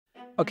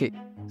Okay,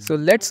 so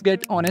let's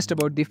get honest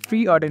about the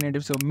free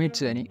alternatives of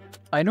Midjourney.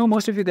 I know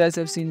most of you guys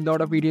have seen a lot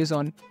of videos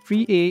on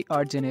free AI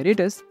art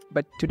generators,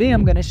 but today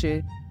I'm gonna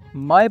share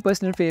my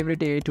personal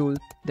favorite AI tool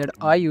that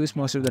I use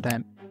most of the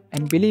time.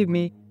 And believe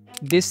me,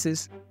 this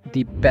is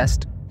the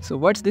best. So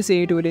what's this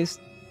AI tool is?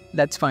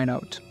 Let's find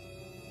out.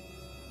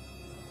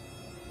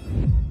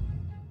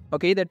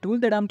 Okay, the tool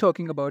that I'm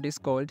talking about is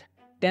called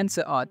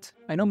Tensor.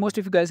 I know most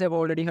of you guys have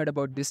already heard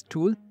about this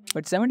tool,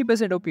 but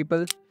 70% of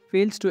people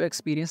fails to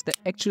experience the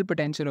actual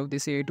potential of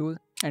this AI tool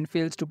and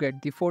fails to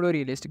get the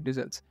photorealistic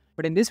results.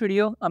 But in this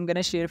video, I'm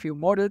gonna share a few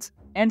models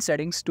and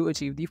settings to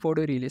achieve the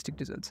photorealistic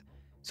results.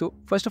 So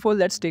first of all,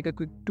 let's take a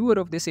quick tour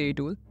of this AI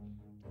tool.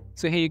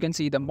 So here you can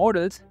see the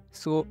models.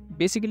 So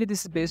basically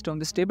this is based on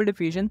the stable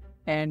diffusion,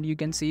 and you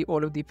can see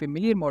all of the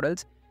familiar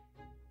models.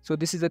 So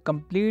this is a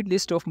complete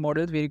list of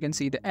models where you can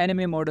see the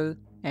anime model,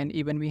 and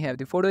even we have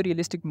the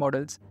photorealistic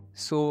models.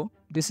 So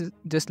this is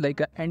just like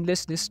an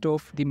endless list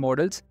of the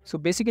models. So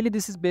basically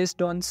this is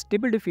based on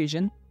stable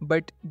diffusion,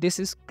 but this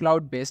is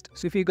cloud based.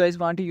 So if you guys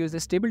want to use the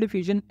stable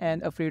diffusion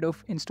and afraid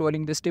of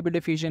installing the stable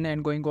diffusion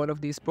and going all of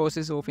these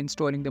process of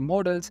installing the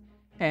models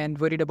and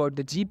worried about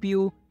the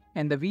GPU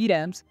and the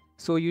VRAMs,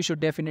 so you should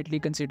definitely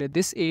consider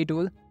this AI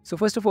tool. So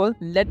first of all,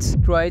 let's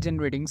try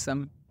generating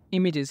some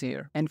images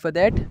here, and for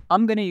that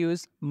I'm gonna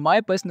use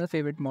my personal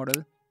favorite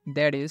model,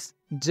 that is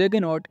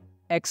Juggernaut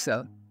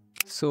XL.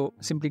 So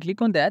simply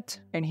click on that,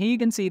 and here you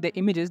can see the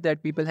images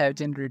that people have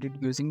generated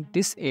using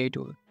this AI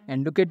tool.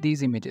 And look at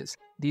these images.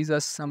 These are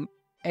some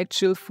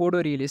actual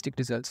photorealistic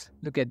results.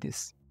 Look at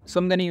this. So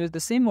I'm gonna use the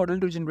same model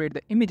to generate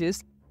the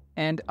images,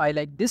 and I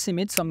like this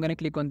image, so I'm gonna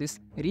click on this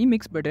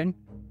remix button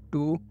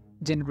to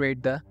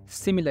generate the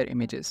similar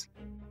images.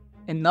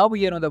 And now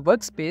we are on the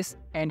workspace,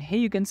 and here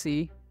you can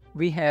see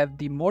we have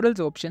the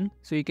models option,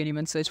 so you can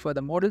even search for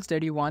the models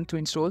that you want to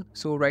install.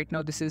 So right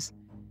now this is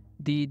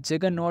the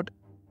Juggernaut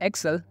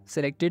XL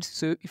selected.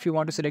 So if you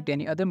want to select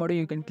any other model,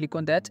 you can click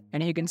on that,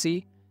 and here you can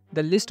see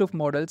the list of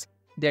models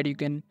that you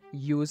can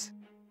use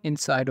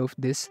inside of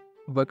this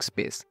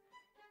workspace.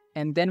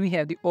 And then we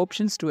have the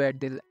options to add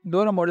the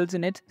LoRa models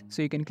in it.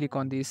 So you can click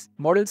on this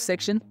models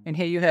section, and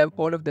here you have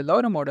all of the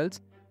LoRa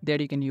models that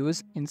you can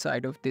use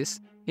inside of this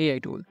AI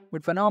tool.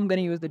 But for now I'm going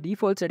to use the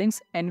default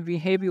settings, and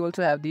we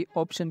also have the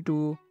option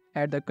to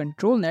add the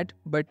control net,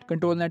 but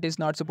control net is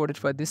not supported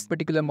for this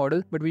particular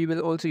model, but we will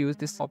also use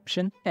this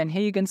option. And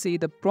here you can see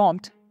the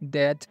prompt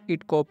that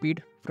it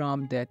copied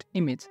from that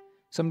image.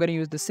 So I'm going to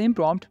use the same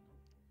prompt.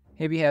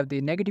 Here we have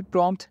the negative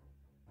prompt,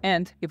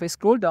 and if I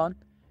scroll down,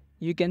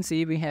 you can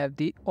see we have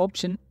the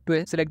option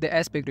to select the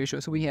aspect ratio.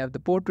 So we have the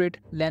portrait,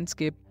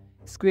 landscape,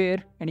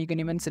 square, and you can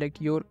even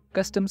select your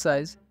custom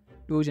size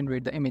to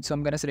generate the image. So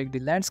I'm going to select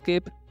the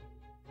landscape,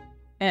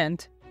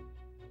 and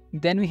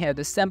then we have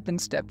the sampling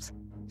steps.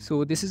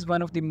 So this is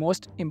one of the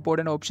most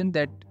important options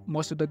that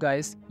most of the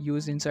guys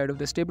use inside of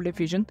the stable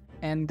diffusion,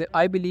 and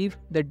I believe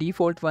the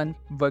default one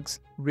works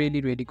really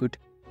good.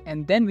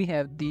 And then we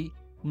have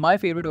my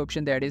favorite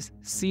option, that is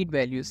seed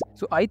values.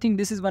 So I think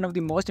this is one of the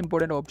most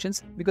important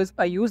options because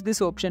I use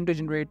this option to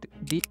generate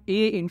the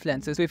AI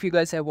influencers. So if you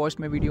guys have watched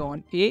my video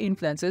on AI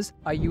influencers,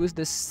 I use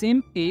the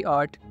same AI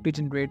art to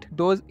generate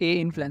those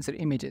AI influencer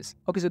images.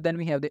 Okay, so then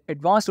we have the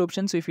advanced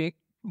option. So if you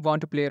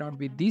want to play around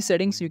with these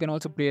settings, you can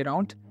also play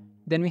around.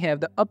 Then we have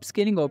the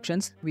upscaling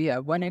options. We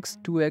have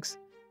 1x, 2x,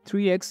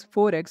 3x,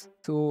 4x.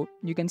 So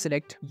you can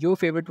select your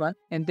favorite one.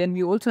 And then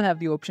we also have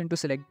the option to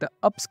select the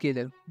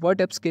upscaler, what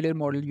upscaler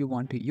model you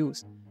want to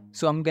use.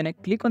 So I'm gonna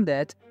click on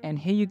that, and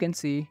here you can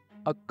see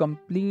a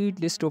complete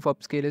list of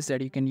upscalers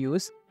that you can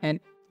use, and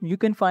you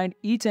can find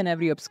each and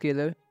every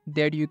upscaler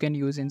that you can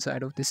use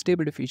inside of this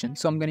stable diffusion.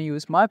 So I'm gonna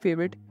use my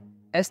favorite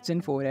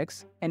SGen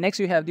 4x, and next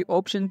you have the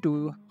option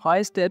to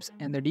high steps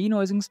and the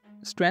denoising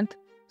strength.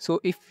 So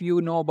if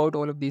you know about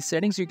all of these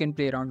settings, you can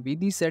play around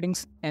with these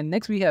settings. And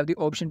next we have the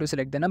option to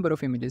select the number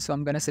of images. So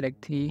I'm gonna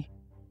select the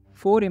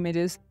 4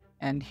 images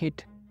and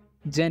hit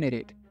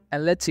generate,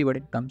 and let's see what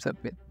it comes up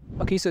with.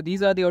 Okay, so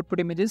these are the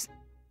output images,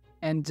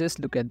 and just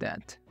look at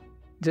that.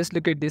 Just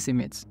look at this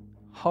image.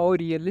 How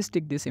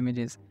realistic this image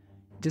is.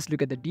 Just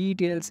look at the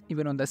details,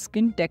 even on the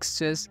skin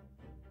textures.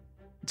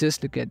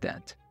 Just look at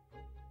that.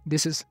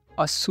 This is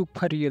a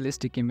super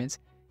realistic image,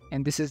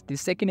 and this is the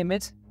second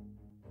image.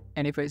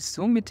 And if I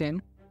zoom it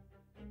in,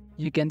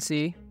 you can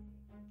see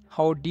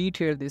how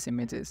detailed this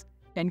image is.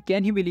 And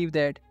can you believe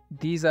that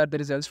these are the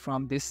results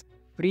from this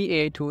free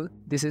AI tool?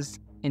 This is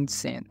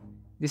insane.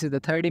 This is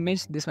the third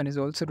image. This one is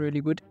also really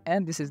good,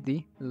 and this is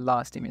the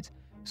last image.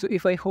 So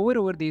if I hover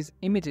over these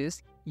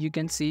images, you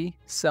can see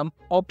some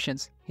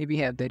options. Here we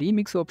have the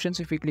remix option.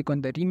 So if we click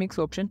on the remix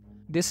option,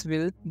 this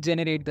will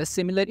generate the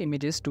similar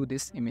images to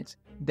this image.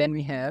 Then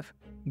we have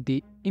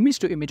the image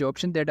to image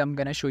option that I'm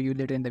gonna show you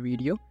later in the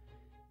video.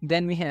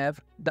 Then we have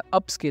the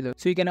upscaler,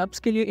 so you can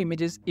upscale your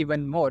images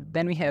even more.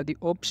 Then we have the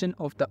option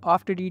of the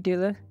after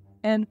detailer,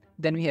 and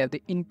then we have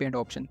the in-paint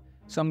option.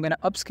 So I'm gonna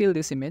upscale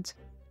this image,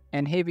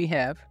 and here we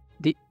have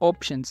the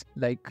options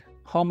like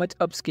how much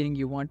upscaling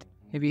you want.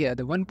 Here we have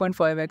the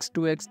 1.5x,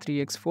 2x,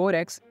 3x,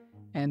 4x,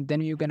 And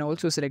then you can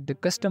also select the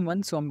custom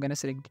one. So I'm gonna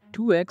select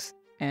 2x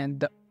and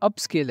the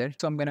upscaler.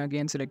 So I'm gonna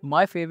again select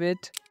my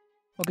favorite.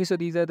 Okay, so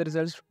these are the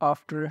results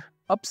after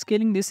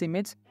upscaling this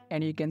image,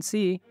 and you can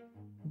see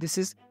this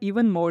is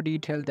even more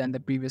detailed than the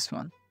previous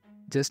one.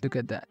 Just look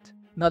at that.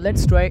 Now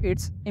let's try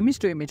its image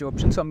to image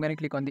option. So I'm going to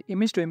click on the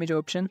image to image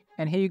option,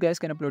 and here you guys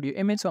can upload your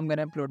image. So I'm going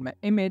to upload my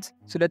image.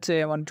 So let's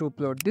say I want to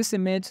upload this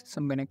image. So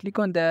I'm going to click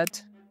on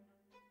that.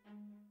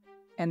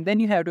 And then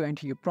you have to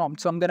enter your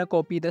prompt. So I'm going to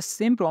copy the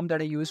same prompt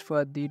that I used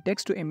for the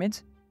text to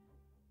image.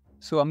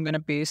 So I'm going to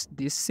paste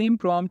the same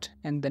prompt,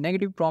 and the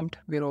negative prompt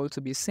will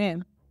also be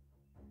same.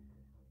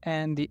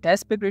 And the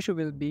aspect ratio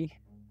will be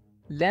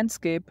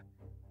landscape,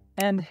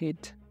 and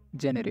hit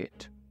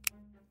generate.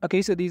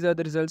 Okay, so these are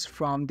the results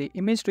from the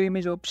image to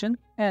image option,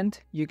 and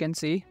you can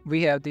see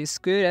we have the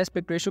square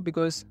aspect ratio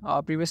because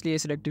previously I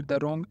selected the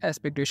wrong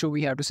aspect ratio.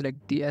 We have to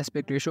select the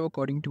aspect ratio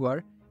according to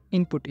our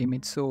input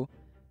image. So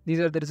these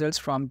are the results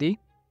from the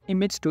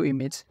image to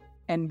image.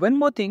 And one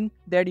more thing,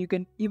 that you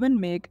can even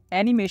make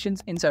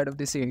animations inside of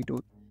this AI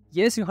tool.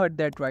 Yes, you heard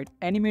that right.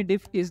 Anime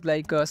diff is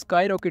like a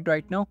skyrocket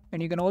right now,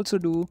 and you can also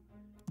do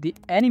the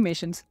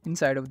animations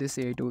inside of this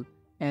AI tool.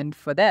 And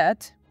for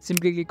that,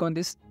 simply click on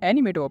this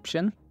animate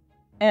option,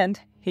 and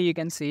here you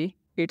can see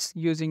it's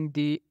using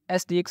the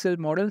SDXL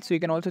model. So you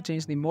can also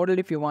change the model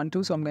if you want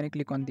to. So I'm going to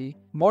click on the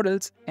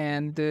models,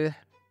 and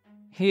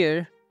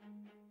here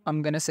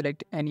I'm going to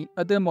select any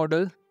other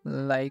model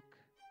like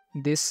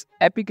this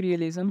epic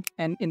realism,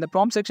 and in the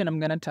prompt section I'm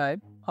going to type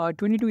a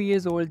 22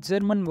 years old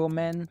German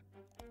woman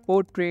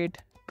portrait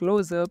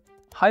close up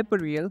hyper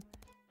real,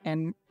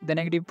 and the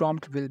negative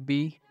prompt will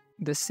be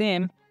the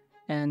same,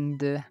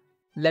 and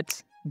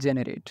let's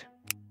generate.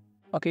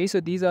 Okay, so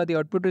these are the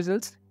output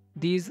results.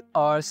 These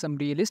are some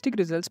realistic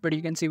results, but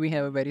you can see we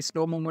have a very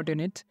slow movement in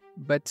it.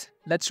 But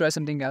let's try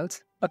something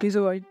else. Okay,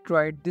 so I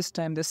tried this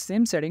time the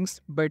same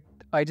settings, but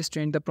I just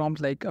changed the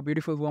prompt like a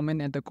beautiful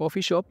woman at the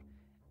coffee shop,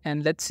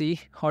 and let's see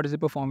how does it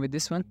perform with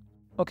this one.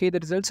 Okay, the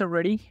results are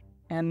ready,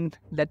 and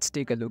let's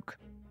take a look.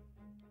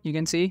 You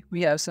can see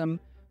we have some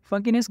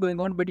funkiness going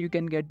on, but you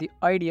can get the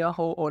idea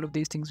how all of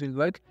these things will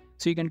work.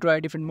 So you can try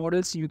different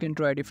models, you can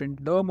try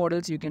different lower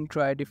models, you can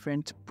try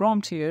different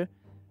prompts here,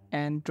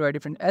 and try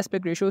different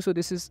aspect ratio. So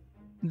this is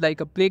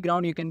like a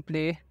playground. You can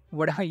play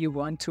whatever you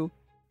want to.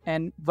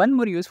 And one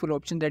more useful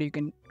option that you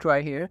can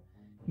try here,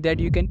 that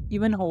you can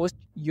even host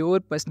your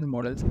personal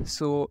models.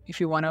 So if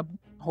you want to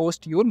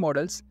host your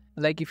models,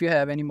 like if you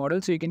have any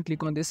models, so you can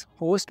click on this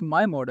host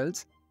my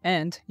models,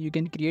 and you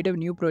can create a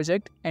new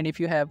project. And if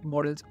you have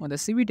models on the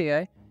Civit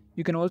AI,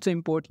 you can also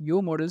import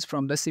your models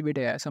from the Civit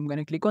AI. So I'm going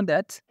to click on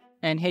that,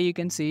 and here you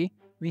can see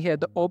we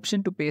have the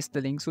option to paste the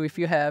link. So if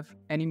you have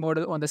any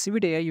model on the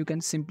Civit AI, you can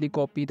simply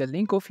copy the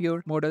link of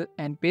your model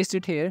and paste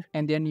it here,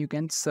 and then you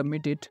can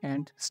submit it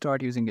and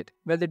start using it.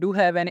 Well, they do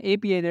have an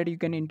API that you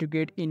can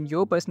integrate in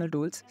your personal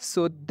tools.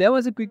 So there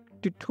was a quick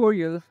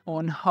tutorial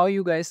on how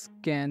you guys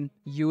can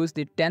use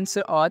the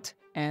Tensor art,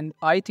 and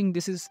I think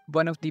this is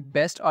one of the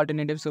best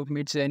alternatives of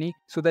Midjourney.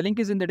 So the link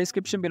is in the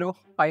description below.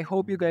 I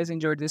hope you guys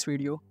enjoyed this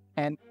video,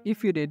 and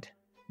if you did,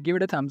 give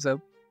it a thumbs up,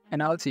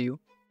 and I'll see you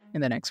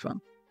in the next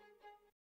one.